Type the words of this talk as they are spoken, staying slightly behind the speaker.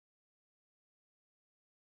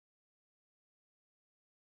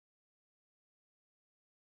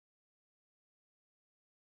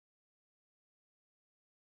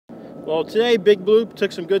Well, today Big Blue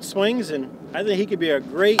took some good swings, and I think he could be a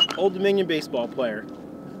great Old Dominion baseball player.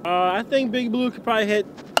 I think Big Blue could probably hit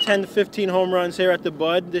 10 to 15 home runs here at the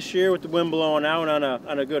Bud this year with the wind blowing out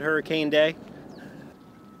on a good hurricane day.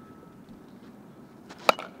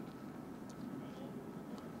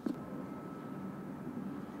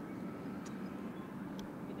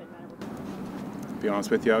 To be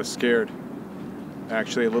honest with you, I was scared.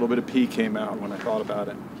 Actually, a little bit of pee came out when I thought about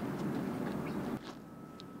it.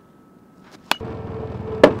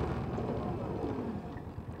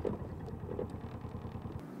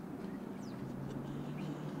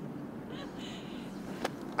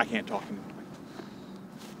 I can't talk anymore.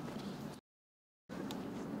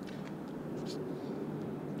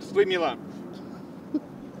 Just leave me alone.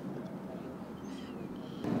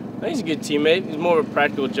 I think he's a good teammate. He's more of a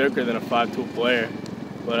practical joker than a five-tool player.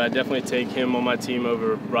 But I definitely take him on my team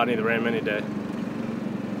over Rodney the Ram any day.